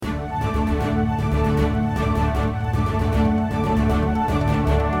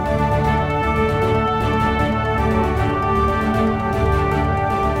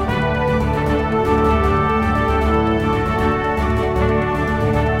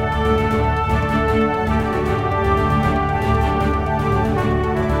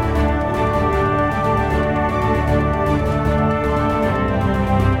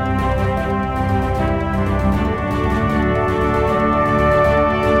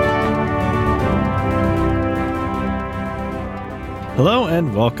Hello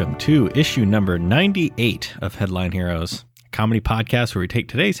and welcome to issue number 98 of Headline Heroes, a comedy podcast where we take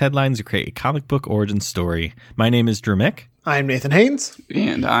today's headlines and create a comic book origin story. My name is Drew Mick. I'm Nathan Haynes.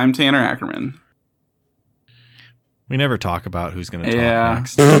 And I'm Tanner Ackerman. We never talk about who's going to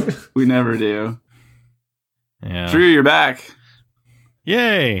talk next. We never do. Yeah. Drew, you're back.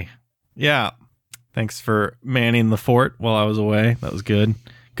 Yay. Yeah. Thanks for manning the fort while I was away. That was good.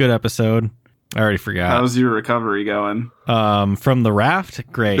 Good episode. I already forgot. How's your recovery going? From the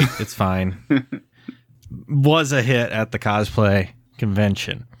raft? Great. It's fine. Was a hit at the cosplay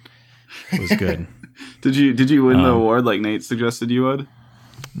convention. It was good. Did you win the award like Nate suggested you would?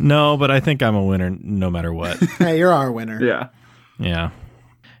 No, but I think I'm a winner no matter what. Hey, you're our winner. Yeah.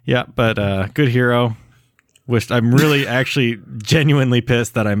 Yeah, but good hero. I'm really actually genuinely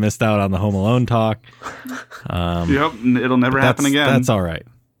pissed that I missed out on the Home Alone talk. You hope it'll never happen again. That's all right.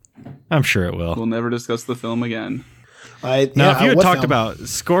 I'm sure it will. We'll never discuss the film again. If you had talked about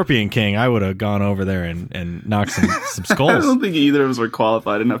Scorpion King, I would have gone over there and knocked some skulls. I don't think either of us were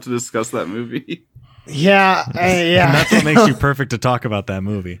qualified enough to discuss that movie. Yeah. And that's what makes you perfect to talk about that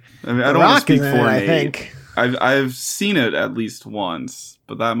movie. I mean, I don't want to speak for Nate. I think I've seen it at least once,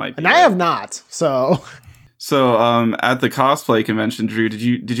 but that might be. And I have not. So at the cosplay convention, Drew, did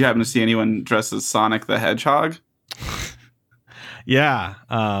you happen to see anyone dressed as Sonic the Hedgehog? Yeah,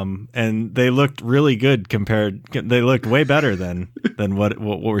 and they looked really good they looked way better than what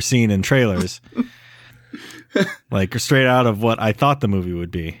we're seeing in trailers. Like straight out of what I thought the movie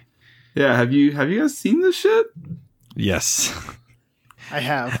would be. Yeah, have you guys seen this shit? Yes. I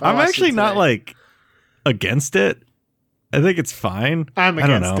have. I'm actually not like against it. I think it's fine. I'm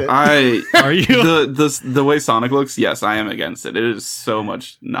against it. Are you? The way Sonic looks, yes, I am against it. It is so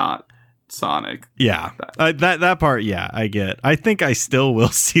much not Sonic. Yeah, that part, yeah, I get. I think I still will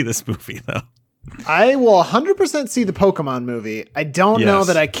see this movie, though. I will 100% see the Pokemon movie. I don't know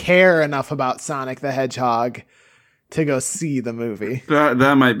that I care enough about Sonic the Hedgehog to go see the movie.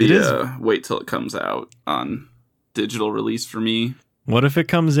 That might be wait till it comes out on digital release for me. What if it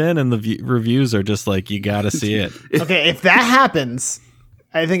comes in and the reviews are just like, you gotta see it? Okay, if that happens,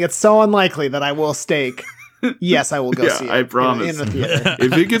 I think it's so unlikely that I will stake. Yes, I will go see it. I promise. In the theater.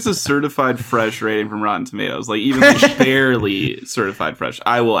 If it gets a certified fresh rating from Rotten Tomatoes, like even like barely certified fresh,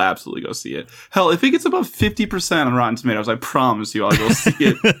 I will absolutely go see it. Hell, if it gets above 50% on Rotten Tomatoes, I promise you I'll go see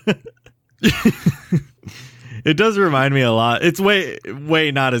it. It does remind me a lot. It's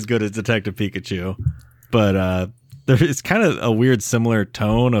way not as good as Detective Pikachu, but it's kind of a weird similar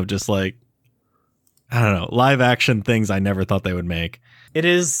tone of just like, I don't know, live action things I never thought they would make. It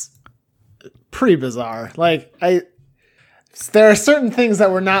is pretty bizarre. Like there are certain things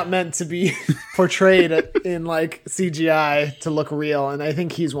that were not meant to be portrayed in like CGI to look real, and I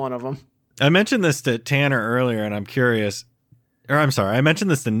think he's one of them. I mentioned this to Tanner earlier, and I'm curious, or I'm sorry, I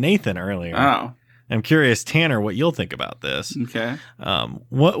mentioned this to Nathan earlier. Oh. I'm curious, Tanner, what you'll think about this. Okay.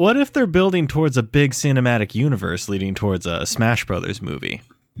 What if they're building towards a big cinematic universe leading towards a Smash Brothers movie?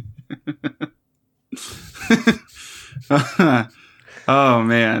 Oh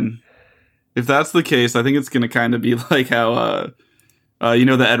man. If that's the case, I think it's going to kind of be like how,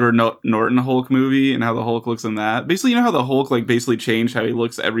 the Edward Norton Hulk movie and how the Hulk looks in that. Basically, you know how the Hulk like basically changed how he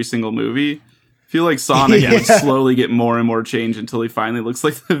looks every single movie? I feel like Sonic would slowly get more and more change until he finally looks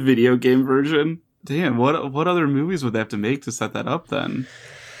like the video game version. Damn, what other movies would they have to make to set that up then?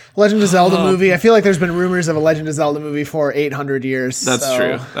 Legend of Zelda movie. I feel like there's been rumors of a Legend of Zelda movie for 800 years. That's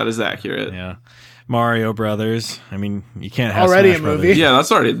true. That is accurate. Yeah. Mario Brothers. I mean, you can't have already Smash a movie. Brothers. Yeah,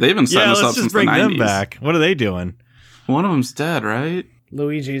 that's already. They've been setting this up since the 90s. Let's just bring them back. What are they doing? One of them's dead, right?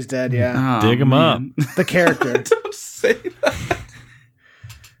 Luigi's dead. Yeah. Dig him up. The character. Don't say that.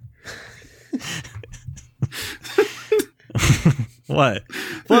 What?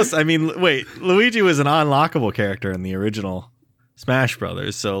 Plus, I mean, wait, Luigi was an unlockable character in the original Smash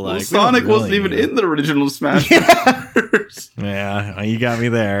Brothers, so like Sonic wasn't even in the original Smash Brothers. Yeah, you got me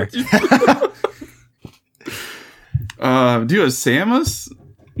there. Do a Samus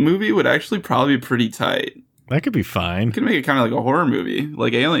movie would actually probably be pretty tight. That could be fine. You could make it kind of like a horror movie,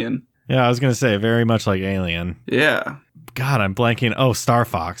 like Alien. Yeah, I was gonna say very much like Alien. Yeah. God, I'm blanking. Oh, Star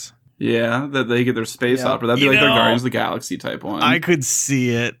Fox. Yeah, that they get their space opera. That'd be like their Guardians of the Galaxy type one. I could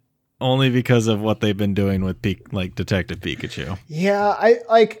see it only because of what they've been doing with like Detective Pikachu. Yeah,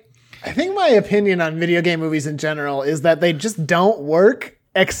 I think my opinion on video game movies in general is that they just don't work,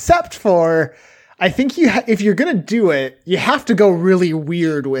 except for I think if you're going to do it, you have to go really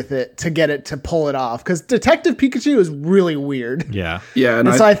weird with it to get it to pull it off. Because Detective Pikachu is really weird. Yeah. Yeah.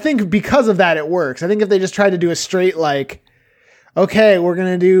 And so I think because of that, it works. I think if they just tried to do a straight, like, okay, we're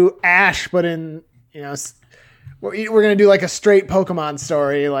going to do Ash, but in, we're gonna do like a straight Pokemon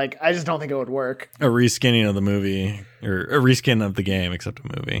story. Like, I just don't think it would work. A reskinning of the movie or a reskin of the game, except a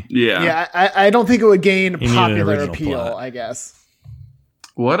movie. Yeah. Yeah, I don't think it would gain need an popular original appeal. plot. I guess.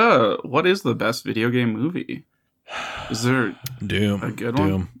 What is the best video game movie? Is there Doom. a good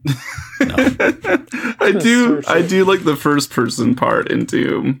Doom. I do like the first person part in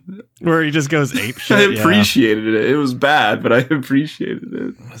Doom. Where he just goes ape shit. I appreciated it. It was bad, but I appreciated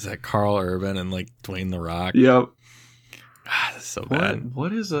it. Was that Carl Urban and like Dwayne the Rock? Yep. Ah, that's so bad.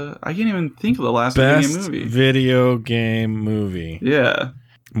 What is I can't even think of the last Best video game movie. Yeah.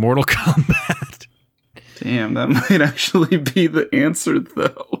 Mortal Kombat. Damn, that might actually be the answer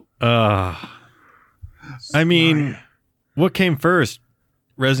though. I mean, what came first?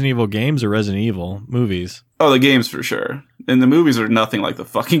 Resident Evil games or Resident Evil movies? Oh, the games for sure. And the movies are nothing like the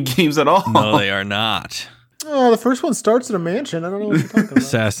fucking games at all. No, they are not. Oh, the first one starts in a mansion. I don't know what you're talking about.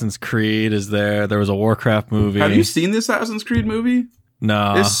 Assassin's Creed is there. There was a Warcraft movie. Have you seen the Assassin's Creed movie?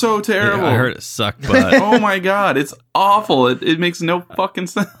 No. It's so terrible. I heard it sucked, but Oh my god, it's awful. It makes no fucking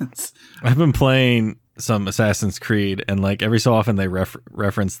sense. I've been playing some Assassin's Creed, and like every so often they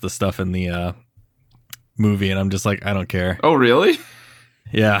reference the stuff in the movie, and I'm just like, I don't care. Oh, really?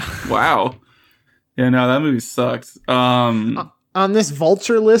 Yeah. Wow. Yeah, no, that movie sucked. On this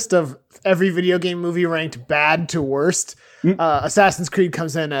Vulture list of every video game movie ranked bad to worst, Assassin's Creed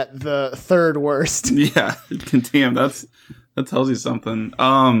comes in at the third worst. Yeah, damn, that tells you something.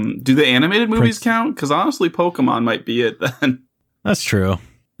 Do the animated movies count? Because honestly, Pokemon might be it then. That's true.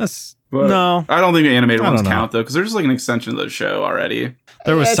 But No. I don't think the animated ones don't know. count though, because they're just like an extension of the show already.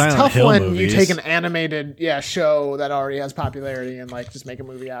 There was It's Silent tough Hill when movies. you take an animated show that already has popularity and like just make a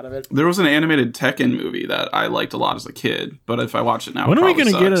movie out of it. There was an animated Tekken movie that I liked a lot as a kid, but if I watch it now, When it are we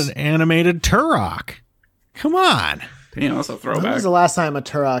probably going to get sucks. an animated Turok? Come on. Damn, that's a When throwback. was the last time a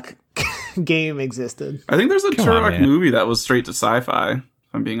Turok game existed? I think there's a Come on, Turok man. movie that was straight to sci-fi, if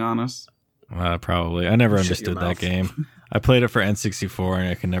I'm being honest. Probably. I never Shut your understood that mouth. game. I played it for N64 and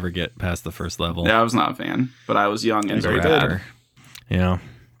I could never get past the first level. Yeah, I was not a fan, but I was young and As a very rapper. bad. Yeah.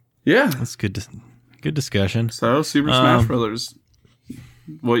 Yeah. That's good. Good discussion. So, Super Smash Brothers.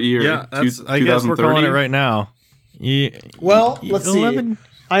 What year? Yeah, I guess we're calling it right now. Well, let's see.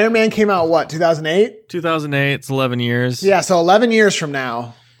 Iron Man came out, what, 2008? 2008. It's 11 years. Yeah, so 11 years from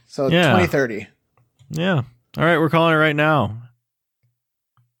now. So Yeah. 2030. Yeah. All right, we're calling it right now.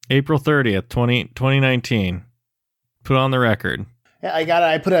 April 30th, 2019. Put on the record. Yeah, I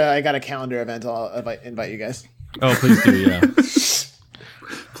got a calendar event. I'll invite you guys. Oh, please do, yeah.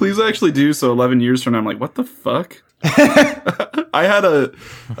 Please actually do so 11 years from now. I'm like, what the fuck? I had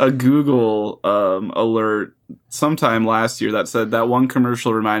a Google alert sometime last year that said that one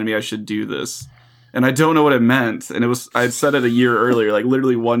commercial reminded me I should do this. And I don't know what it meant. And I'd said it a year earlier, like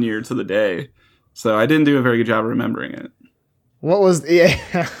literally 1 year to the day. So I didn't do a very good job of remembering it. What was the I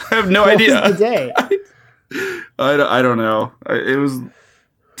have no idea. What was the day? I don't know. It was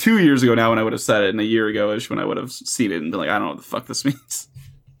 2 years ago now when I would have said it, and a year ago-ish when I would have seen it and been like, I don't know what the fuck this means.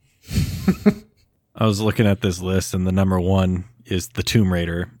 I was looking at this list, and the number one is the Tomb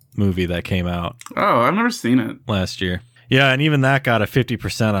Raider movie that came out Oh, I've never seen it. last year. Yeah, and even that got a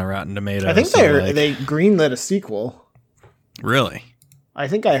 50% on Rotten Tomatoes. I think so, they greenlit a sequel. Really? I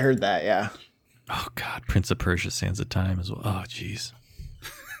think I heard that, yeah. Oh, God. Prince of Persia Sands of Time as well. Oh, jeez.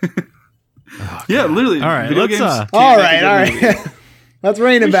 Yeah, literally. All right, video let's, games can't All make a right, good movie. Let's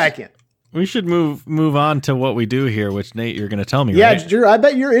rein it back in. We should move on to what we do here, which, Nate, you're going to tell me, Yeah, right? Drew, I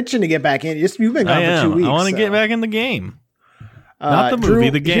bet you're itching to get back in. You've been I gone for 2 am. weeks. I want to so. get back in the game. Not the movie,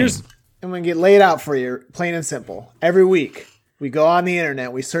 the game. I'm going to get laid out for you, plain and simple. Every week, we go on the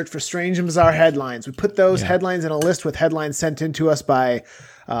internet, we search for strange and bizarre headlines. We put those headlines in a list with headlines sent in to us by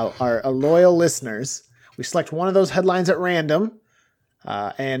our loyal listeners. We select one of those headlines at random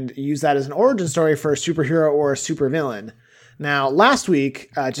and use that as an origin story for a superhero or a supervillain. Now, last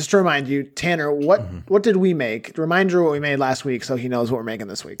week, just to remind you, Tanner, what did we make? Remind Drew what we made last week so he knows what we're making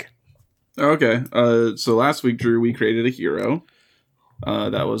this week. Okay. So last week, Drew, we created a hero.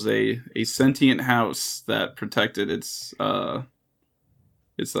 That was a sentient house that protected its owners,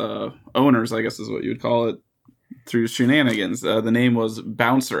 I guess is what you would call it, through shenanigans. The name was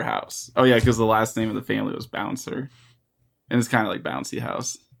Bouncer House. Oh yeah, because the last name of the family was Bouncer, and it's kind of like Bouncy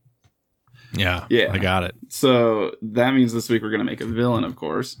House. Yeah, Yeah. I got it. So that means this week we're gonna make a villain, of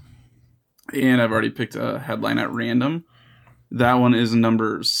course. And I've already picked a headline at random. That one is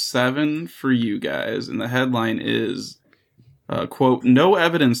number 7 for you guys, and the headline is. Quote, no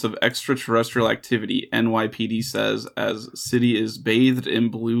evidence of extraterrestrial activity, NYPD says, as city is bathed in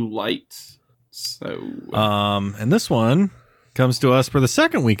blue light. So, And this one comes to us for the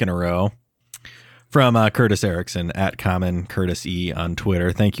second week in a row From Curtis Erickson at Common Curtis E on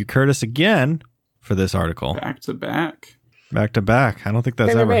Twitter. Thank you, Curtis, again for this article. Back to back. Back to back. I don't think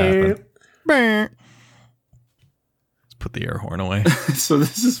that's ever happened. Let's put the air horn away. So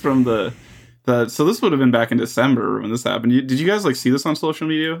this is from so this would have been back in December when this happened. Did you guys like see this on social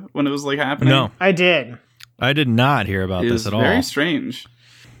media when it was like happening? No, I did. I did not hear about this at all. Very strange.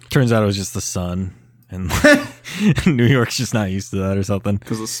 Turns out it was just the sun, and New York's just not used to that or something.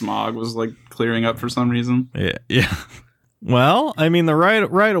 Because the smog was like clearing up for some reason. Yeah. Well, I mean, the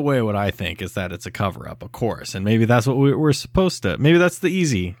right away, what I think is that it's a cover up, of course, and maybe that's what we're supposed to. Maybe that's the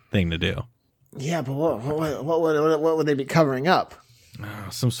easy thing to do. Yeah, but what would they be covering up?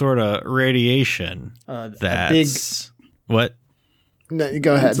 Some sort of radiation. That's what? No,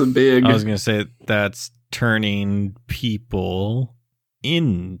 go ahead. It's a big. I was going to say that's turning people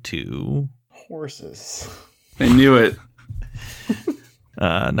into horses. I knew it.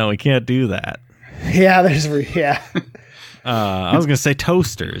 No, we can't do that. Yeah, I was going to say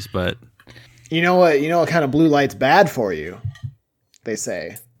toasters, but you know what kind of blue light's bad for you? They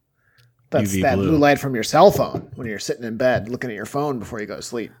say that's UV that blue. blue light from your cell phone when you're sitting in bed looking at your phone before you go to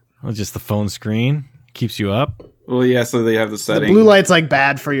sleep. Well, just the phone screen keeps you up. Well, yeah. So they have the setting. The blue light's like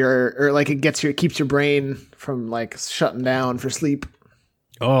bad for it keeps your brain from like shutting down for sleep.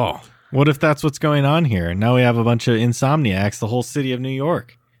 Oh, what if that's what's going on here? Now we have a bunch of insomniacs, the whole city of New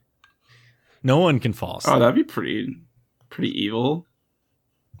York. No one can fall asleep. Oh, that'd be pretty evil.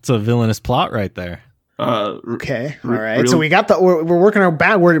 It's a villainous plot right there. Okay, all right. So we got we're working our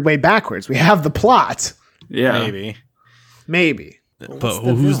way backwards. We have the plot. Yeah, maybe. But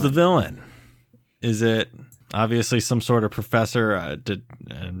who's the villain? Is it obviously some sort of professor,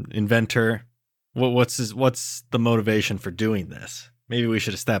 inventor? What's the motivation for doing this? Maybe we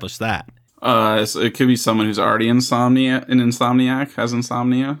should establish that. So it could be someone who's already an insomniac, has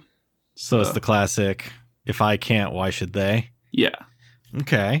insomnia. So it's the classic, if I can't, why should they? Yeah.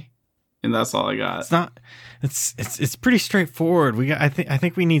 Okay. And that's all I got. It's not. It's pretty straightforward. I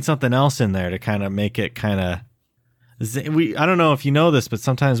think we need something else in there to kind of make it kind of. I don't know if you know this, but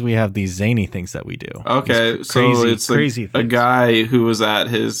sometimes we have these zany things that we do. Okay, so it's a guy who was at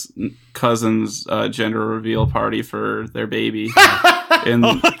his cousin's gender reveal party for their baby, and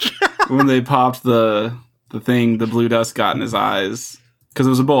when they popped the thing, the blue dust got in his eyes because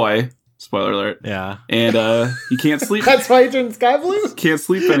it was a boy. Spoiler alert. Yeah. And he can't sleep. That's why he turned sky blue? Can't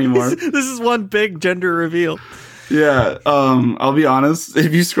sleep anymore. This is one big gender reveal. Yeah. I'll be honest.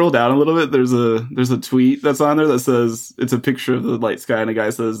 If you scroll down a little bit, there's a tweet that's on there that says, it's a picture of the light sky, and a guy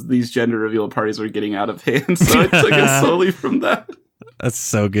says, these gender reveal parties are getting out of hand. So I took it solely from that. That's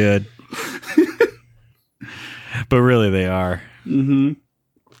so good. But really they are. Mm-hmm.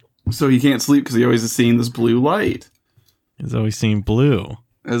 So he can't sleep because he always is seeing this blue light. He's always seen blue.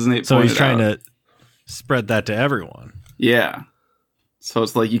 As Nate so he's trying out. to spread that to everyone. Yeah. So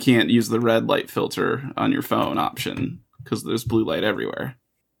it's like you can't use the red light filter on your phone option because there's blue light everywhere.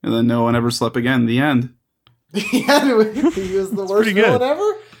 And then no one ever slept again. The end. Yeah, he was the worst villain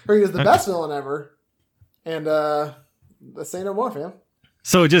ever, or he was the best villain ever. And let's say no more, fam.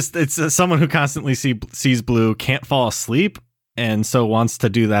 So it's someone who constantly sees blue, can't fall asleep, and so wants to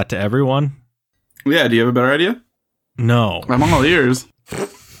do that to everyone. Yeah. Do you have a better idea? No. I'm all ears.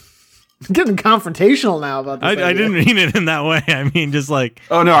 I'm getting confrontational now about this. I didn't mean it in that way. I mean, just like...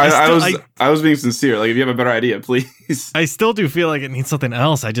 Oh, no, I was being sincere. Like, if you have a better idea, please. I still do feel like it needs something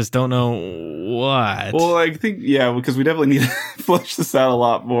else. I just don't know what. Well, I think, yeah, because we definitely need to flesh this out a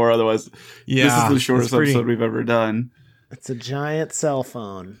lot more. Otherwise, this is the shortest episode we've ever done. It's a giant cell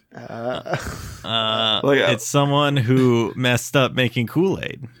phone. It's someone who messed up making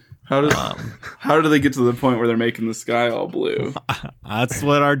Kool-Aid. How do they get to the point where they're making the sky all blue? That's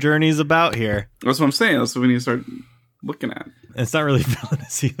what our journey's about here. That's what I'm saying. That's what we need to start looking at. It's not really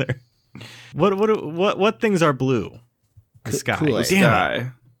villainous either. What things are blue? The sky. The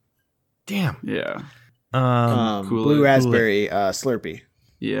sky. Damn. Yeah. Blue raspberry Slurpee.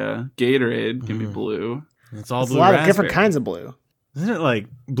 Yeah. Gatorade can be blue. It's all blue. A lot raspberry. of different kinds of blue. Isn't it like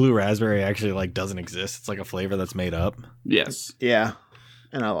blue raspberry actually like doesn't exist? It's like a flavor that's made up. Yes. Yeah.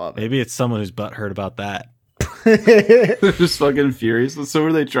 And I love it. Maybe it's someone who's butthurt about that. They're just fucking furious. So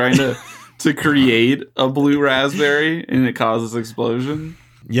were they trying to create a blue raspberry and it causes explosion?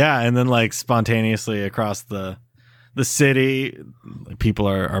 Yeah, and then like spontaneously across the city, people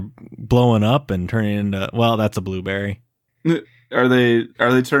are blowing up and turning into, well, that's a blueberry. Are they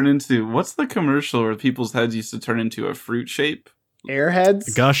turned into, what's the commercial where people's heads used to turn into a fruit shape?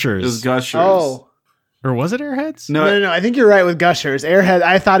 Airheads? Gushers. It was Gushers. Oh. Or was it Airheads? No. I think you're right with Gushers. Airhead.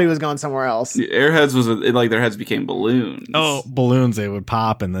 I thought he was going somewhere else. Airheads was like their heads became balloons. Oh, balloons! They would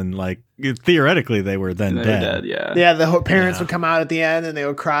pop, and then like theoretically they were then They were dead. Yeah. Yeah, the parents would come out at the end and they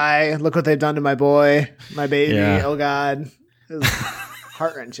would cry. Look what they've done to my boy, my baby. Yeah. Oh God, it was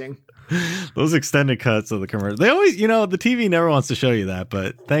heart wrenching. Those extended cuts of the commercial. They always, the TV never wants to show you that,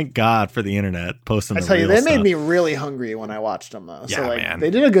 but thank God for the internet posting. I the tell you, real they stuff. made me really hungry when I watched them though. Yeah, So man.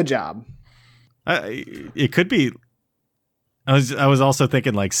 they did a good job. It could be. I was also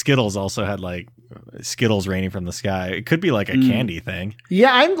thinking like Skittles also had like Skittles raining from the sky. It could be like a candy thing. Yeah,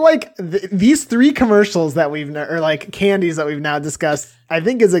 I'm like these three commercials that or like candies that we've now discussed. I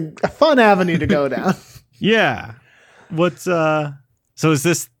think is a fun avenue to go down. Yeah. What's so is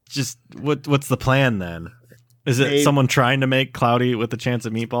this just what's the plan then? Is it someone trying to make Cloudy with a Chance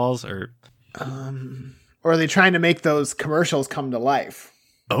of Meatballs or are they trying to make those commercials come to life?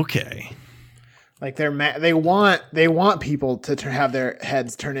 okay. Like they want people to have their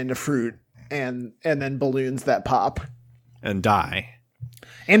heads turn into fruit and then balloons that pop And die.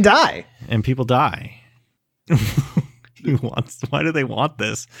 and die. And people die. Why do they want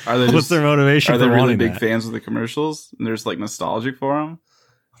this? What's What's their motivation Are for they really wanting big that? fans of the commercials? And they're just like nostalgic for them?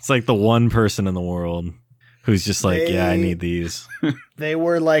 It's like the one person in the world who's just like, yeah, I They- need these. They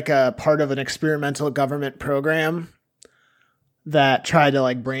were like a part of an experimental government program that tried to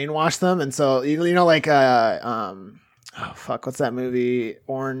like brainwash them, and so like what's that movie?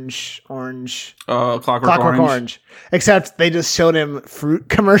 Orange. Clockwork Orange. Except they just showed him fruit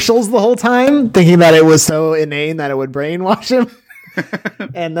commercials the whole time, thinking that it was so inane that it would brainwash him.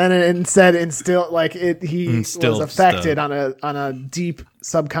 And then it instead instilled like he Instilled was affected stuff. on a deep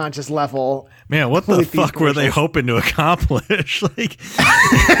subconscious level. Man, what the With these fuck were they commercials. hoping to accomplish? Like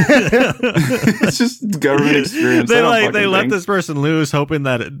It's just government experience. they I don't like fucking they let think. this person loose, hoping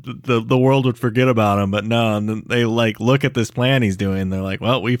that the world would forget about him, but no. And then they like look at this plan he's doing. They're like,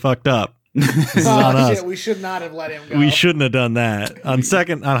 well, we fucked up. This is on us. Shit, we should not have let him go. We shouldn't have done that. On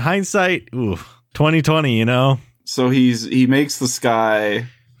hindsight, 2020, So he makes the sky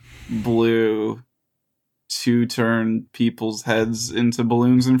blue to turn people's heads into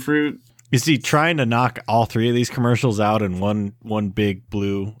balloons and fruit. Is he trying to knock all three of these commercials out in one big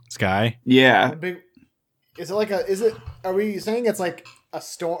blue sky? Yeah. Are we saying it's like a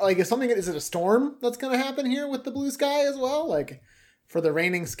storm? Like is it a storm that's going to happen here with the blue sky as well? Like for the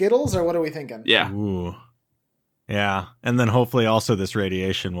raining Skittles, or what are we thinking? Yeah. Ooh. Yeah. And then hopefully also this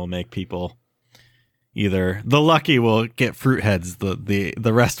radiation will make people either the lucky will get fruit heads, the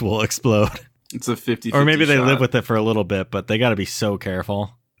rest will explode. It's a 50-50 Or maybe they shot. live with it for a little bit, but they got to be so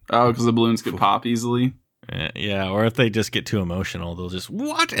careful. Oh, because the balloons could pop easily. Yeah, or if they just get too emotional, they'll just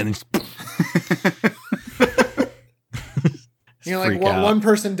what and just freak out. one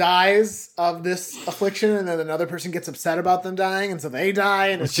person dies of this affliction, and then another person gets upset about them dying, and so they die,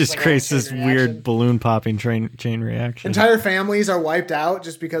 and It it's just like a creates chain this reaction. weird balloon popping chain reaction. Entire families are wiped out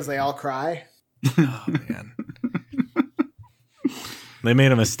just because they all cry. Oh man. They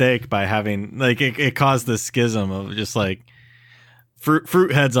made a mistake by having like it caused this schism of just like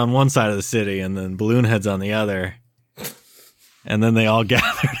fruit heads on one side of the city and then balloon heads on the other. And then they all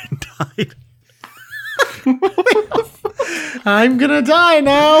gathered and died. I'm gonna die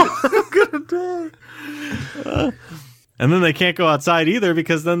now. And then they can't go outside either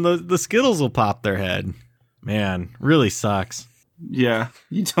because then the Skittles will pop their head. Man, really sucks. Yeah.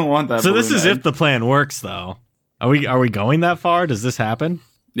 You don't want that. So this balloon is head. if the plan works though. Are we going that far? Does this happen?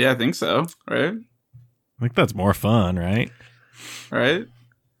 Yeah, I think so. Right? I think that's more fun, right? Right?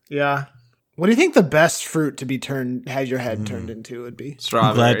 Yeah. What do you think the best fruit to be had your head turned into would be?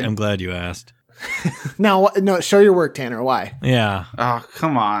 Strawberry. I'm glad you asked. No, show your work, Tanner. Why? Yeah. Oh,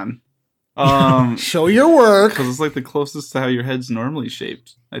 come on. Show your work. Because it's like the closest to how your head's normally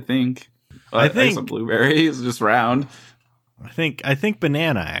shaped, I think. I guess think- a blueberry is just round. I think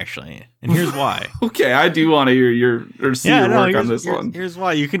banana actually, and here's why. Okay, I do want to hear your work on this one. Here's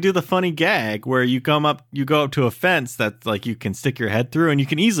why. You can do the funny gag where you go up to a fence that like you can stick your head through, and you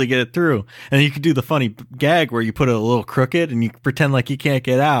can easily get it through. And you can do the funny gag where you put it a little crooked, and you pretend like you can't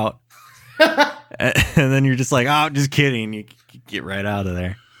get out. And then you're just like, oh, just kidding. You get right out of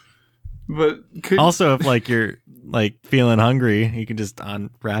there. But Also, if like you're like feeling hungry, you can just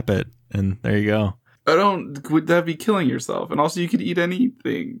unwrap it, and there you go. would that be killing yourself? And also you could eat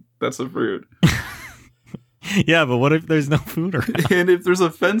anything that's a fruit. Yeah, but what if there's no food around? And if there's a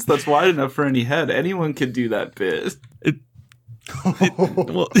fence that's wide enough for any head, anyone could do that bit.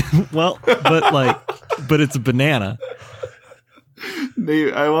 Well, but it's a banana.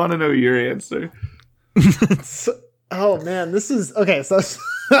 I want to know your answer. Oh man, this is okay. So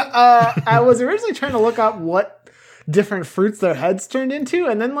I was originally trying to look up what different fruits their heads turned into,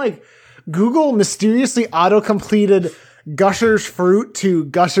 and then like Google mysteriously auto-completed Gushers Fruit to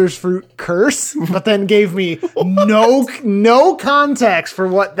Gushers Fruit Curse, but then gave me no context for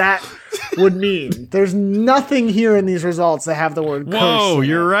what that would mean. There's nothing here in these results that have the word curse. Whoa,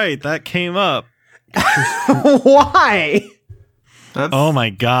 you're right. That came up. Why? Oh my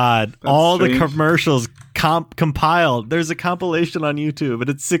God. All strange. the commercials compiled. There's a compilation on YouTube and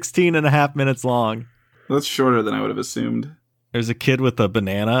it's 16 and a half minutes long. That's shorter than I would have assumed. There's a kid with a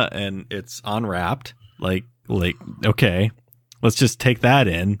banana and it's unwrapped. Like, okay, let's just take that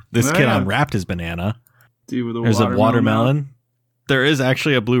in. This kid unwrapped his banana. Dude with a There's a watermelon. watermelon. There is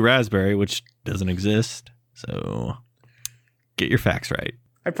actually a blue raspberry, which doesn't exist. So get your facts right.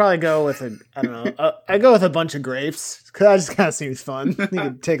 I'd probably go with I go with a bunch of grapes because that just kind of seems fun. You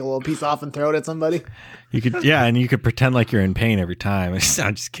could take a little piece off and throw it at somebody. You could, yeah, and you could pretend like you're in pain every time. I'm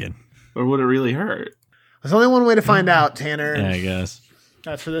just kidding. Or would it really hurt? There's only one way to find out, Tanner. Yeah, I guess.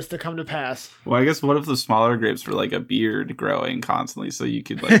 That's for this to come to pass. Well, I guess what if the smaller grapes were like a beard growing constantly, so you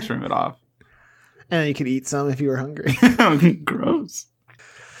could like trim it off? And you could eat some if you were hungry. Gross.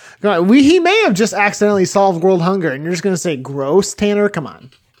 He may have just accidentally solved world hunger, and you're just going to say gross, Tanner? Come on.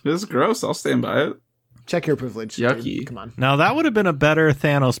 This is gross. I'll stand by it. Check your privilege. Yucky. Dude. Come on. Now that would have been a better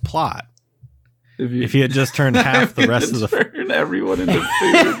Thanos plot if he had just turned half the rest of the turn everyone into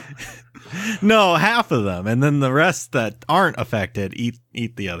food. No, half of them, and then the rest that aren't affected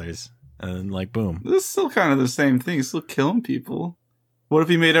eat the others, and then like boom. This is still kind of the same thing. He's still killing people. What if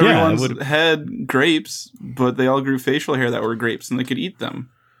he made everyone's head grapes, but they all grew facial hair that were grapes, and they could eat them?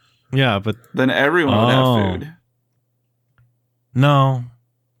 Yeah, but Then everyone would have food. No,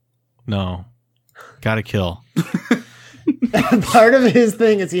 gotta kill. Part of his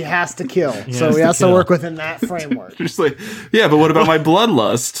thing is he has to kill, so he has to work within that framework. Just like, yeah, but what about my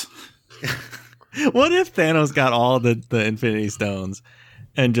bloodlust? What if Thanos got all the Infinity Stones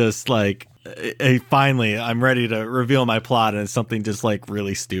and just like, finally, I'm ready to reveal my plot, and it's something just like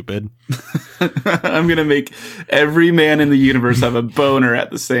really stupid. I'm gonna make every man in the universe have a boner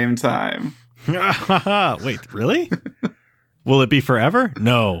at the same time. Wait, really? Will it be forever?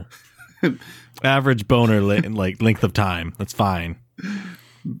 No. Average boner length of time. That's fine.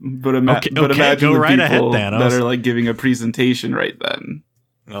 But imagine go the right people ahead, Thanos. that are like giving a presentation right then.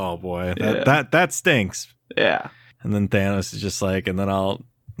 Oh boy, Yeah. that stinks. Yeah. And then Thanos is just like, and then I'll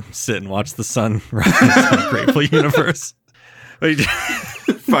sit and watch the sun rise on a grateful universe.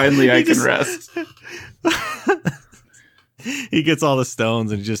 Finally, I can rest. He gets all the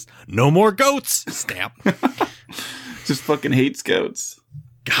stones and just, no more goats. Stamp. Just fucking hates goats.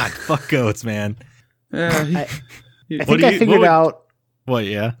 God, fuck goats, man. Yeah. I think I figured out. What?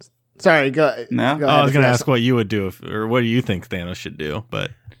 Yeah. Sorry, go. No? Go I ahead was if going you to have ask what you would do, or what do you think Thanos should do?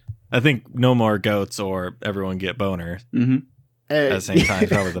 But I think no more goats or everyone get boner Mm-hmm. at the same time is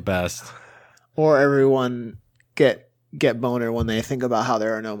probably the best. Or everyone get boner when they think about how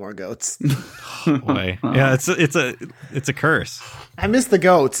there are no more goats. Boy. Yeah, it's a curse. I miss the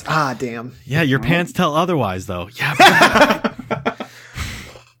goats. Ah, damn. Yeah, your pants tell otherwise, though. Yeah.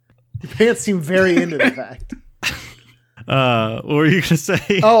 Your pants seem very into the fact. What were you gonna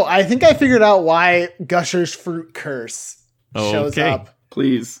say? Oh, I think I figured out why Gusher's Fruit Curse shows Okay. up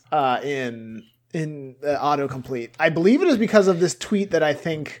Please. in the autocomplete. I believe it is because of this tweet that I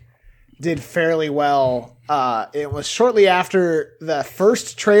think did fairly well. It was shortly after the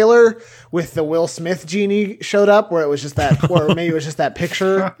first trailer with the Will Smith genie showed up, where it was just that, or maybe it was just that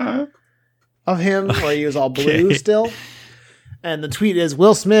picture of him where he was all blue Okay. still. And the tweet is,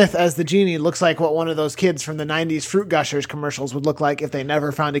 Will Smith as the genie looks like what one of those kids from the 90s Fruit Gushers commercials would look like if they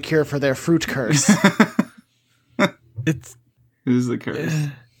never found a cure for their fruit curse. It's This is the curse.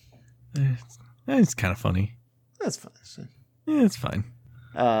 it's kind of funny. That's fine. Yeah, it's fine.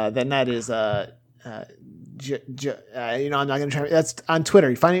 Then that is, I'm not going to try. That's on Twitter.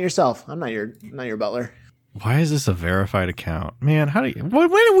 You find it yourself. I'm not your butler. Why is this a verified account, man? How do you? When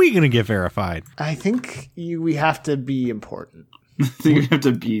are we gonna get verified? I think we have to be important. I think you have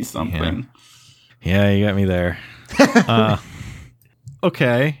to be something. Yeah, you got me there.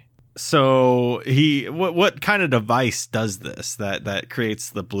 Okay, so what kind of device does this that creates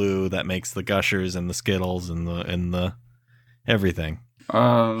the blue that makes the gushers and the Skittles and the everything?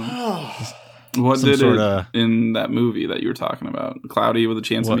 What Some did sorta- it in that movie that you were talking about? Cloudy with a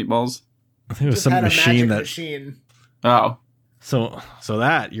Chance of Meatballs? I think it was Just some had a machine magic that. machine. Oh. So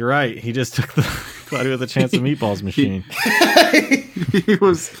that you're right. He just took the Cloudy with a Chance of Meatballs machine.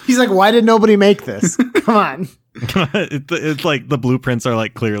 He's like, why did nobody make this? Come on. It's like the blueprints are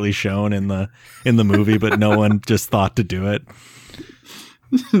like clearly shown in the movie, but no one just thought to do it.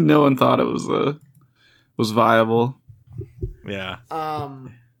 No one thought it was viable. Yeah. Well,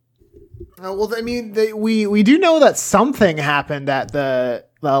 I mean, we do know that something happened at the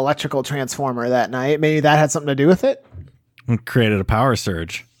electrical transformer that night. Maybe that had something to do with it. And created a power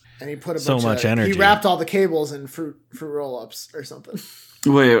surge. And he put So much energy. He wrapped all the cables in fruit roll-ups or something,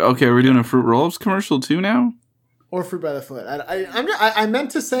 Wait, okay, we're doing a Fruit Roll-Ups commercial too now? or Fruit by the Foot. I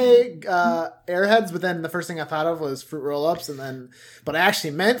meant to say Airheads, but then the first thing I thought of was fruit roll-ups, but I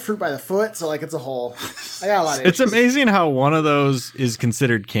actually meant Fruit by the Foot. So like it's a whole. I got a lot of. It's issues. amazing how one of those is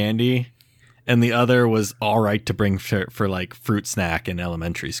considered candy, and the other was all right to bring for like fruit snack in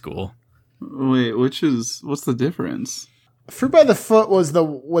elementary school. Wait, what's the difference? Fruit by the Foot was it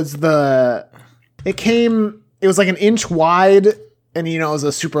was like an inch wide, and it was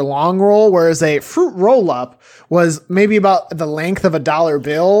a super long roll, whereas a fruit roll up was maybe about the length of a dollar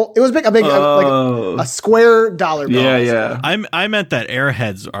bill. It was like a square dollar bill. Yeah. I meant that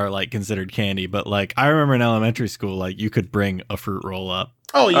Airheads are like considered candy, but like I remember in elementary school, like you could bring a fruit roll up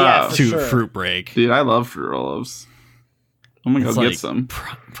Oh yeah, for to sure. fruit break. Dude, I love Fruit Roll-Ups. I'm gonna It's go like get some.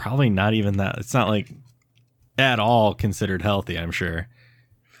 Probably not even that. It's not like at all considered healthy, I'm sure.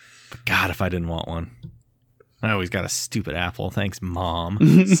 But God, if I didn't want one. I always got a stupid apple. Thanks,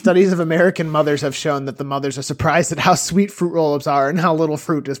 Mom. Studies of American mothers have shown that the mothers are surprised at how sweet fruit roll-ups are and how little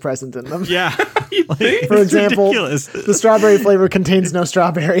fruit is present in them. Yeah. For example, ridiculous. the strawberry flavor contains no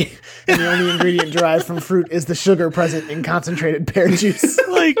strawberry, and the only ingredient derived from fruit is the sugar present in concentrated pear juice.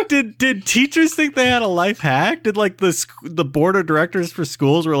 Like, did teachers think they had a life hack? Did like the board of directors for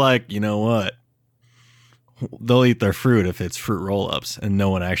schools were like, you know what? They'll eat their fruit if it's fruit roll-ups, and no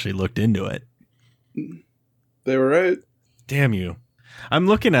one actually looked into it. They were right. Damn you. I'm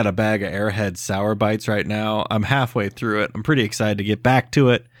looking at a bag of Airhead Sour Bites right now. I'm halfway through it. I'm pretty excited to get back to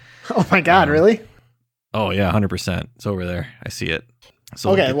it. Oh my God, really? Oh, yeah, 100%. It's over there. I see it.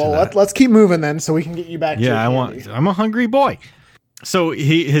 So Okay, well, let's keep moving then so we can get you back to Yeah, your candy. I'm a hungry boy. So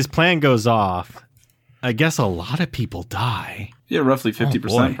his plan goes off. I guess a lot of people die. Yeah, roughly 50%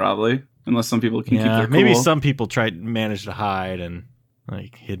 boy. probably. Unless some people can keep Yeah, their cool. maybe some people manage to hide and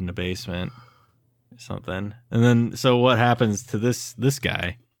like hid in the basement or something. And then, so what happens to this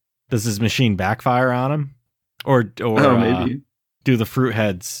guy? Does his machine backfire on him, or maybe. Do the fruit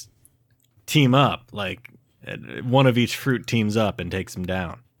heads team up? Like one of each fruit teams up and takes him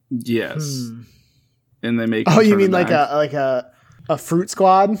down. Yes. And they make. Oh, him you turn mean back. like a fruit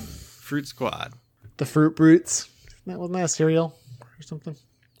squad? Fruit squad. The Fruit Brutes? Wasn't that a cereal or something?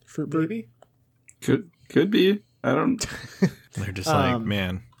 Fruit Brute? Could be. I don't. They're just like,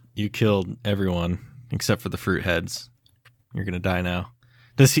 man, you killed everyone except for the fruit heads. You're gonna die now.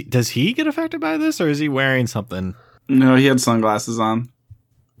 Does he get affected by this, or is he wearing something? No, he had sunglasses on.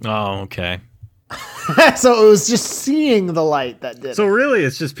 Oh, okay. So it was just seeing the light that did So it. really,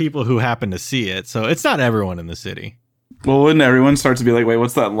 it's just people who happen to see it. So it's not everyone in the city. Well, wouldn't everyone start to be like, "Wait,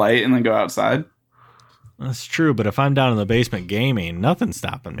 what's that light?" and then go outside? That's true, but if I'm down in the basement gaming, nothing's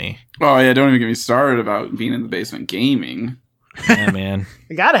stopping me. Oh yeah, don't even get me started about being in the basement gaming. Yeah, man.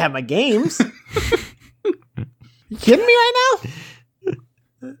 I gotta have my games. You kidding me right now?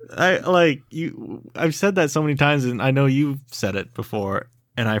 I've said that so many times, and I know you've said it before,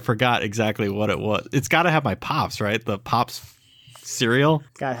 and I forgot exactly what it was. It's got to have my Pops, right? The Pops cereal.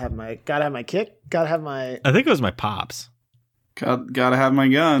 Gotta have my kick. Gotta have my. I think it was my Pops. Gotta have my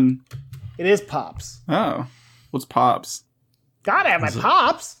gun. It is Pops. Oh, what's Pops? Gotta have my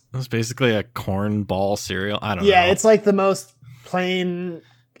Pops. It was basically a corn ball cereal. I don't know. Yeah, it's like the most plain.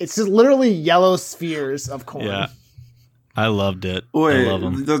 It's just literally yellow spheres of corn. Yeah. I loved it. Wait, I love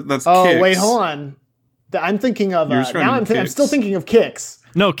them. that's Oh Kix. wait, hold on. I'm thinking of You're now. I'm describing still Kix. thinking of Kicks.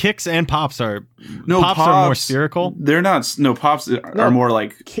 No, Kicks and Pops are No, Pops are more spherical. They're not. No, Pops are No. more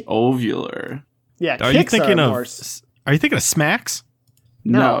like Ki- ovular. Yeah, Are you Kicks thinking are of? more. Are you thinking of Smacks?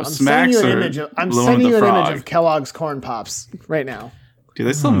 No, I'm Smacks sending you an are image. I'm the one sending with you the an frog. image of Kellogg's Corn Pops right now. Do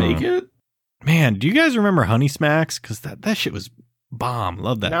they still make it? Man, do you guys remember Honey Smacks? Because that shit was bomb.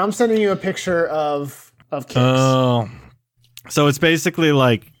 Love that. Now I'm sending you a picture of Kicks. Oh, so it's basically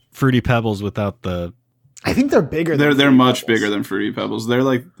like Fruity Pebbles without the. I think they're bigger. They're Fruity much Pebbles. bigger than Fruity Pebbles. They're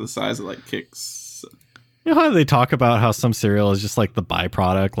like the size of like Kix. You know how they talk about how some cereal is just like the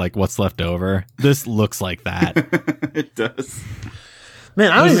byproduct, like what's left over. This looks like that. It does. Man,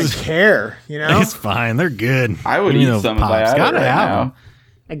 I don't This even is- care. You know, It's fine. They're good. I would Give me eat those some if I Pops. had Gotta it right have now.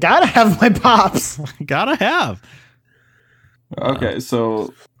 I gotta have my Pops. them. Gotta have. Okay,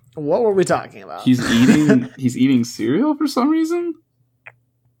 so What were we talking about? he's eating cereal for some reason.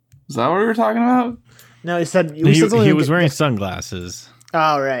 Is that what we were talking about? No, he said He something was wearing sunglasses.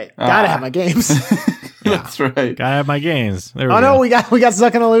 Oh right, gotta Ah. have my games. That's right. Gotta have my games. There we Oh go. no, we got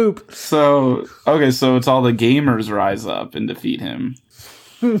stuck in a loop. So it's all the gamers rise up and defeat him.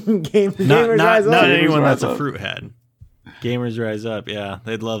 Gamers rise not up. anyone Gamers that's rise a up. fruit head. Gamers rise up. Yeah,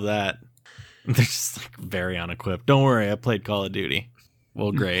 they'd love that. They're just like very unequipped. Don't worry, I played Call of Duty.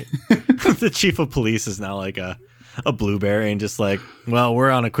 Well, great. The chief of police is now like a blueberry and just like, well,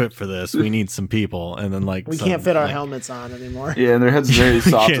 we're unequipped for this. We need some people. And then like We some, can't fit our like, helmets on anymore. Yeah, and their head's very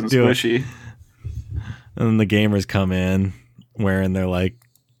soft can't and do it. squishy. And then the gamers come in wearing their like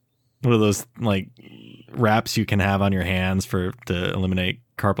one of those like wraps you can have on your hands to eliminate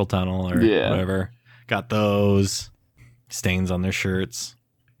carpal tunnel or whatever. Got those stains on their shirts.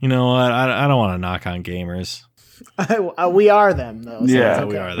 You know what? I don't want to knock on gamers. We are them though. So Yeah, it's okay.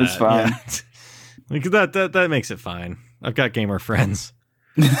 We are It's that. fine. Yeah. Like that makes it fine. I've got gamer friends.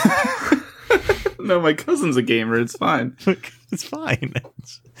 No, my cousin's a gamer. It's fine. It's fine.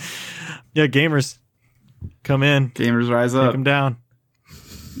 Yeah, gamers come in, Gamers rise take up. them down.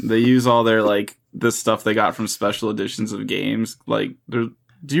 They use all their like this stuff they got from special editions of games. Like there's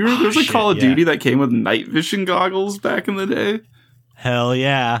a shit, Call of yeah. Duty that came with night vision goggles back in the day. Hell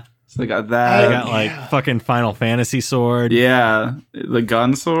yeah. So they got I that. got like fucking Final Fantasy sword. Yeah, the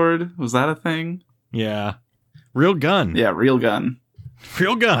gun sword, was that a thing? Yeah. Real gun. Yeah, real gun.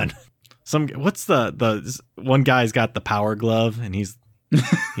 Real gun. What's the one guy's got the power glove and he's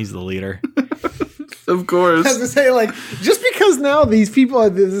the leader. Of course. I was to say, like, just because now these people,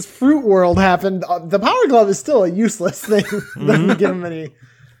 this fruit world happened, the power glove is still a useless thing. Doesn't give him any.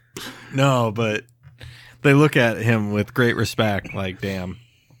 No, but they look at him with great respect. Like, damn,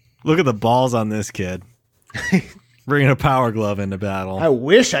 look at the balls on this kid. Bringing a power glove into battle. I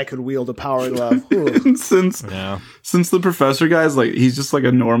wish I could wield a power glove. Ooh. since Yeah. the professor guy's like he's just like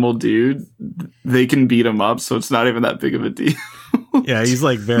a normal dude, they can beat him up, so it's not even that big of a deal. Yeah, he's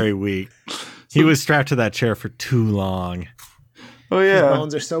like very weak. He was strapped to that chair for too long. Oh His yeah.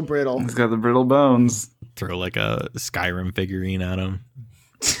 bones are so brittle. He's got the brittle bones. Throw like a Skyrim figurine at him.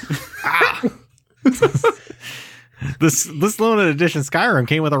 This limited edition Skyrim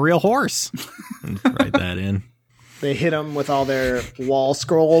came with a real horse. Write that in. They hit him with all their wall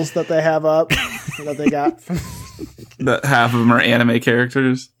scrolls that they have up that they got. That half of them are anime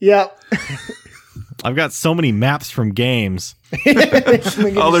characters. Yep. I've got so many maps from games. They give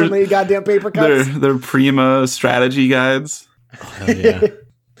you Oh, so they're- many goddamn paper cuts. They're Prima strategy guides. Hell yeah.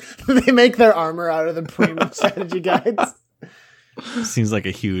 They make their armor out of the Prima strategy guides. Seems like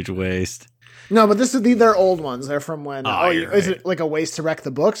a huge waste. No, but they're old ones. They're from when. You're is right. it like a waste to wreck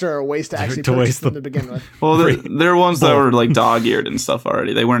the books or a waste to actually To purchase waste them the- to begin with? Well, they're ones that Both. were like dog-eared and stuff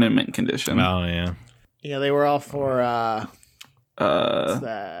already. They weren't in mint condition. Oh yeah. Yeah, they were all for Uh,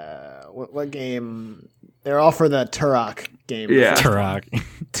 what game? They're all for the Turok game. Yeah. Turok.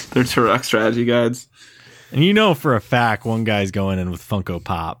 they're Turok strategy guides. And you know for a fact one guy's going in with Funko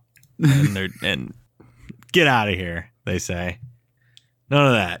Pop. And get out of here, they say. None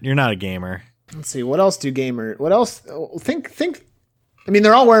of that. You're not a gamer. Let's see. What else do gamer? What else? Think. I mean,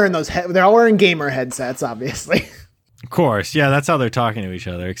 they're all wearing they're all wearing gamer headsets, obviously. Of course. Yeah, that's how they're talking to each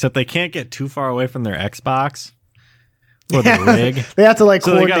other. Except they can't get too far away from their Xbox or their rig. They have to like.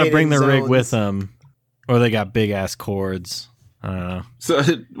 So they got to coordinate bring in their rig zones. with them. Or they got big ass cords. I don't know. So,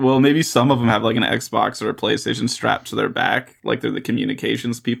 well, maybe some of them have like an Xbox or a PlayStation strapped to their back, like they're the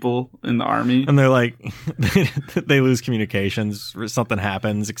communications people in the army. And they're like, they lose communications or something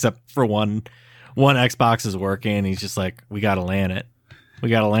happens, except for one Xbox is working. He's just like, we got to land it. We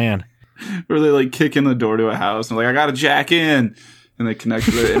got to land. Or they like kick in the door to a house and they're like, I got to jack in. And they connect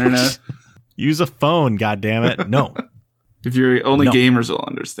to their internet. Use a phone, goddammit. No. If you're only No. gamers will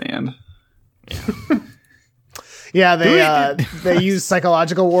understand. Yeah, they use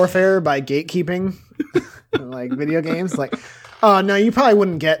psychological warfare by gatekeeping, like video games. Like, oh no, you probably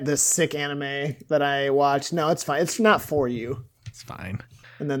wouldn't get this sick anime that I watched. No, it's fine. It's not for you. It's fine.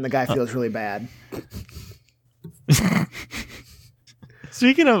 And then the guy feels really bad.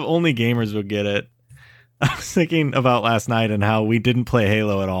 Speaking of only gamers would get it, I was thinking about last night and how we didn't play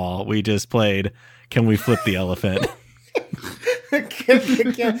Halo at all. We just played Can We Flip the Elephant?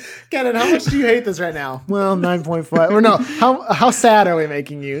 Kenan, how much do you hate this right now? Well, 9.5. Or no, how sad are we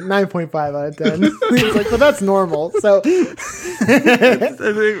making you? 9.5 out of 10. It's like, but that's normal. So I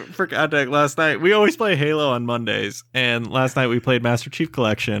think for contact last night, we always play Halo on Mondays. And last night we played Master Chief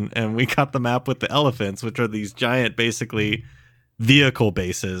Collection and we got the map with the elephants, which are these giant, basically vehicle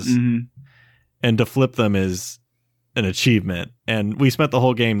bases. Mhm. And to flip them is an achievement. And we spent the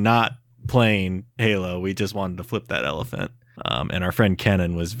whole game not playing Halo. We just wanted to flip that elephant. And our friend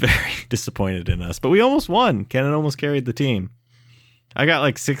Kenan was very disappointed in us, but we almost won. Kenan almost carried the team. I got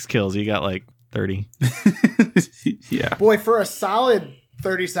like 6 kills. He got like 30. Yeah. Boy, for a solid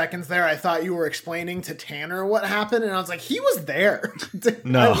 30 seconds there, I thought you were explaining to Tanner what happened, and I was like, he was there.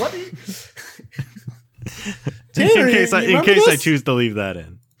 No. What Tanner, in case you I this? choose to leave that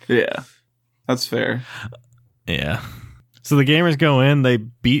in. Yeah. That's fair. Yeah. So the gamers go in, they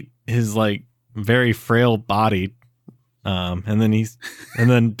beat his like very frail body, and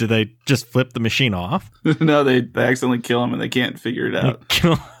then do they just flip the machine off? No, they accidentally kill him and they can't figure it out.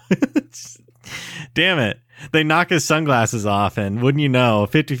 Damn it. They knock his sunglasses off, and wouldn't you know,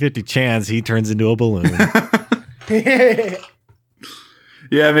 50-50 chance he turns into a balloon.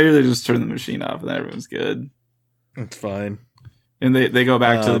 Yeah, maybe they just turn the machine off and everyone's good. It's fine. And they go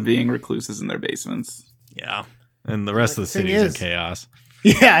back to being recluses in their basements. Yeah. And the rest of the thing city's in is- chaos.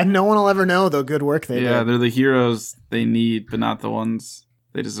 Yeah, no one will ever know the good work they Yeah, did. they're the heroes they need, but not the ones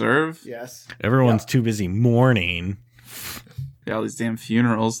they deserve. Yes. Everyone's too busy mourning. Yeah, all these damn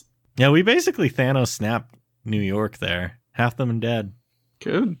funerals. Yeah, we basically Thanos snapped New York there. Half them dead.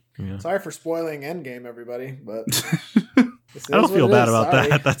 Good. Yeah. Sorry for spoiling Endgame, everybody, but I don't feel bad about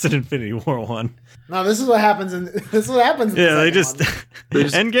that. That's an Infinity War one. No, this is what happens in this is what happens. In Yeah, the they second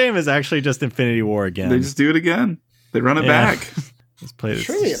just, one. Endgame is actually just Infinity War again. They just do it again. They run it Yeah. back. Let's play this.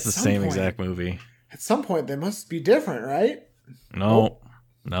 Surely It's at the some same point- exact movie. At some point they must be different, right? No.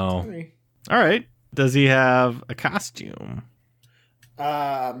 Sorry. All right. Does he have a costume?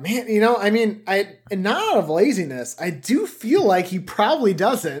 Man, and not out of laziness, I do feel like he probably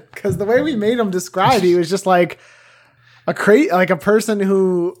doesn't, because the way we made him described, he was just like a person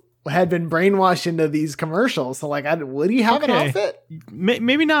who had been brainwashed into these commercials. So, like, would he have an Okay. outfit?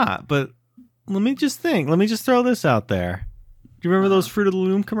 Maybe not, but let me just think. Let me just throw this out there. Do you remember those Fruit of the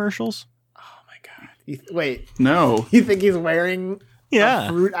Loom commercials? Oh my god! Wait, No. you think he's wearing a Yeah.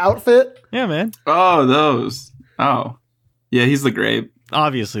 fruit outfit? Yeah, man. Oh, those. Oh. Yeah, he's the grape.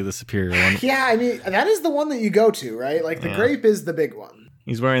 Obviously the superior one. Yeah, I mean that is the one that you go to, right? Like the Yeah. grape is the big one.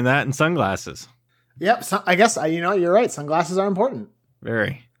 He's wearing that and sunglasses. Yep. So I guess you're right. Sunglasses are important.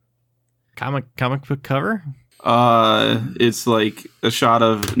 Very. Comic book cover? It's like a shot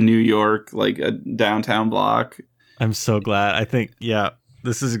of New York, like a downtown block. I'm so glad. I think, yeah,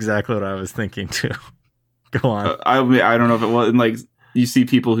 this is exactly what I was thinking too. Go on. I don't know if it was, and like you see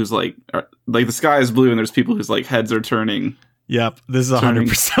people who's like the sky is blue, and there's people whose like heads are turning Yep, this is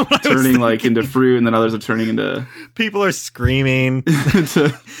 100% what I was turning thinking. like into fruit, and then others are turning into People are screaming.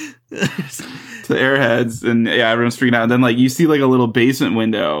 to airheads, and yeah, everyone's freaking out. And then like you see like a little basement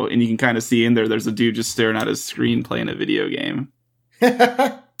window, and you can kind of see in there. There's a dude just staring at his screen playing a video game.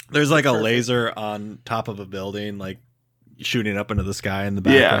 There's like a Perfect. laser on top of a building, like shooting up into the sky in the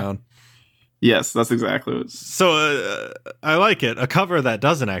background. Yes, that's exactly what. So I like it. A cover that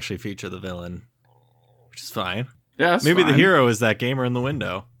doesn't actually feature the villain, which is fine. Yeah, Maybe the hero is that gamer in the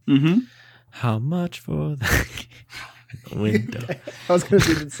window. Mm-hmm. How much for the window? I was going to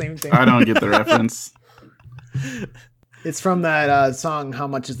do the same thing. I don't get the reference. It's from that song, How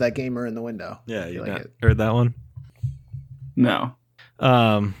Much Is That Gamer in the Window? Yeah, I you feel like it. heard that one. No.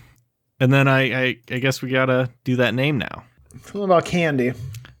 And then I guess we gotta do that name now. What about Candy?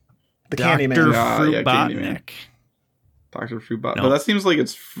 The Dr. Candyman. Yeah, Candyman. Fruitbotnik. Dr. Fruitbot. No. But that seems like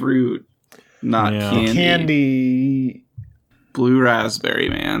it's fruit, not Yeah. candy. Candy. Blue raspberry,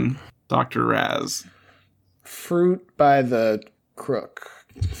 man. Dr. Raz. Fruit by the Crook.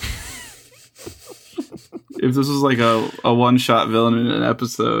 If this was like a one-shot villain in an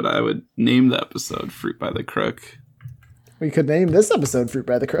episode, I would name the episode Fruit by the Crook. We could name this episode Fruit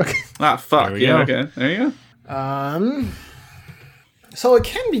by the Crook. Ah, fuck. There we Yeah, go. okay. There you go. So it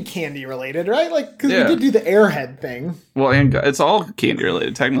can be candy related, right? Like, because Yeah. we did do the Airhead thing. Well, and it's all candy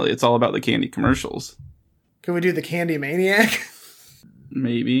related. Technically, it's all about the candy commercials. Can we do the Candy Maniac?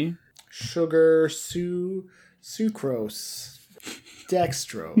 Maybe. Sugar, sucrose,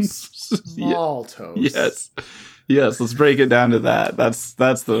 dextrose, Yeah. maltose. Yes. Let's break it down to that. That's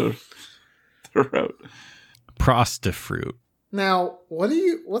the route. Prostifruit. Now,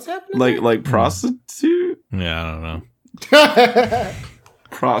 what's happening? Like prostitute, Yeah, I don't know.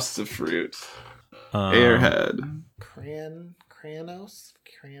 prostifruit, Um, airhead. Cranos?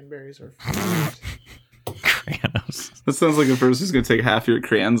 Cranberries or fruit? Kranos. That sounds like a person who's gonna take half your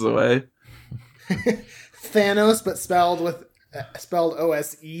crayons away. Thanos, but spelled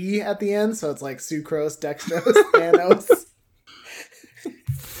O-S-E at the end, so it's like sucrose, dextrose, Thanos.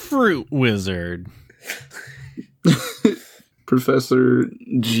 Fruit wizard. Professor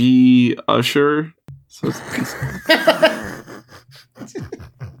G. Usher. So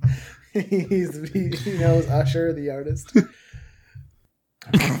he knows Usher, the artist.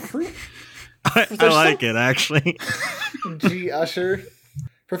 Fruit I like it actually. G. Usher.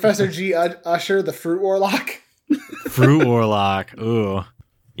 Professor G. Usher, the Fruit Warlock. Fruit Warlock. Ooh.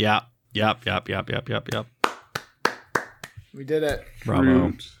 Yep. We did it. Bravo.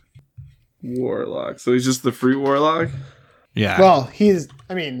 Fruit Warlock. So he's just the Fruit Warlock? Yeah. Well, his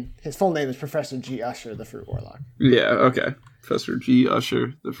full name is Professor G. Usher, the Fruit Warlock. Yeah, okay. Professor G.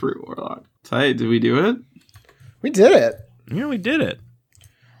 Usher, the Fruit Warlock. Tight. Did we do it? We did it. Yeah, we did it.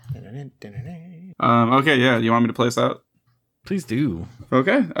 Okay, yeah. You want me to play us out? Please do.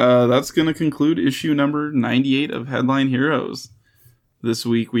 Okay. That's going to conclude issue number 98 of Headline Heroes. This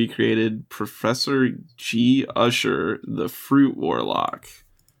week we created Professor G. Usher, the Fruit Warlock,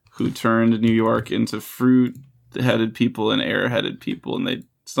 who turned New York into fruit-headed people and air-headed people, and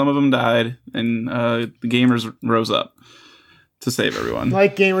some of them died, and the gamers rose up to save everyone.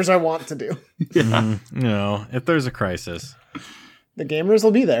 Like gamers are wont to do. Yeah. If there's a crisis. The gamers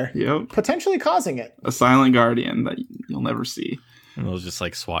will be there. Yep. Potentially causing it. A silent guardian that you'll never see. And they'll just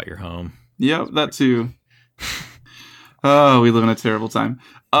like SWAT your home. Yep, that too. Oh, we live in a terrible time.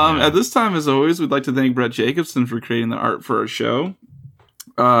 At this time, as always, we'd like to thank Brett Jacobson for creating the art for our show.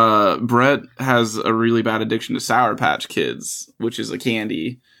 Brett has a really bad addiction to Sour Patch Kids, which is a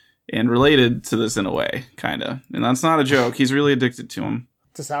candy, and related to this in a way, kind of. And that's not a joke. He's really addicted to them.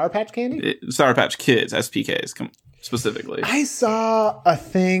 To Sour Patch Candy? Sour Patch Kids, SPKs, specifically. I saw a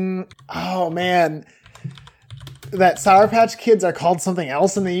thing. Oh, man. That Sour Patch Kids are called something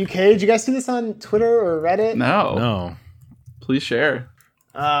else in the UK. Did you guys see this on Twitter or Reddit? No. Please share.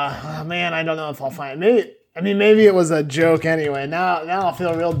 Oh, man, I don't know if I'll find it. Maybe it was a joke anyway. Now I'll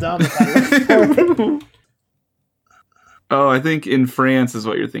feel real dumb if I look for it. Oh, I think in France is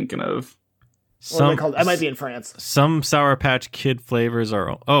what you're thinking of. What are they called? I might be in France. Some Sour Patch Kid flavors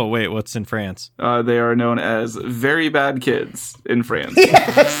are... Oh, wait, what's in France? They are known as very bad kids in France.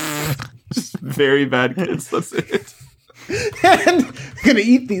 Yes! Just very bad kids, that's it. And I'm gonna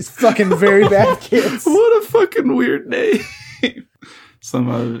eat these fucking very bad kids. What a fucking weird name. Some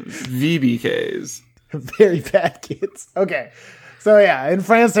VBKs. Very bad kids. Okay. So yeah, in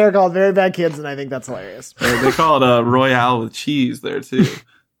France they're called very bad kids, and I think that's hilarious. They call it Royale with cheese there too.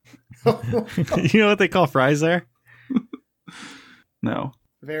 You know what they call fries there? No.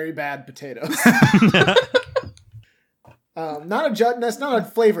 Very bad potatoes. That's not a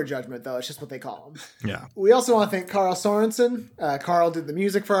flavor judgment though. It's just what they call them. Yeah. We also want to thank Carl Sorensen. Carl did the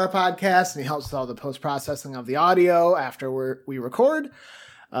music for our podcast, and he helps with all the post-processing of the audio after we record.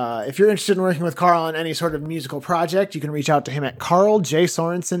 If you're interested in working with Carl on any sort of musical project, you can reach out to him at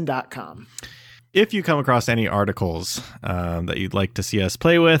carljsorensen.com. If you come across any articles that you'd like to see us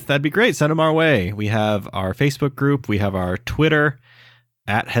play with, that'd be great. Send them our way. We have our Facebook group. We have our Twitter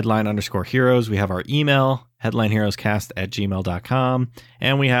at @headline_heroes. We have our email, headlineheroescast@gmail.com.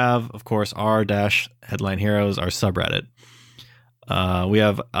 And we have, of course, r-headline heroes, our subreddit. We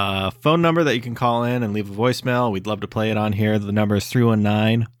have a phone number that you can call in and leave a voicemail. We'd love to play it on here. The number is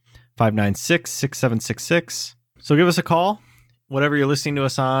 319-596-6766. So give us a call. Whatever you're listening to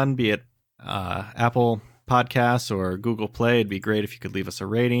us on, be it Apple Podcasts or Google Play, it'd be great if you could leave us a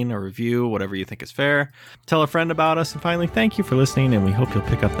rating or review, whatever you think is fair. Tell a friend about us. And finally, thank you for listening, and we hope you'll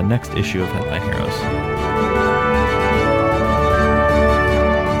pick up the next issue of Headline Heroes.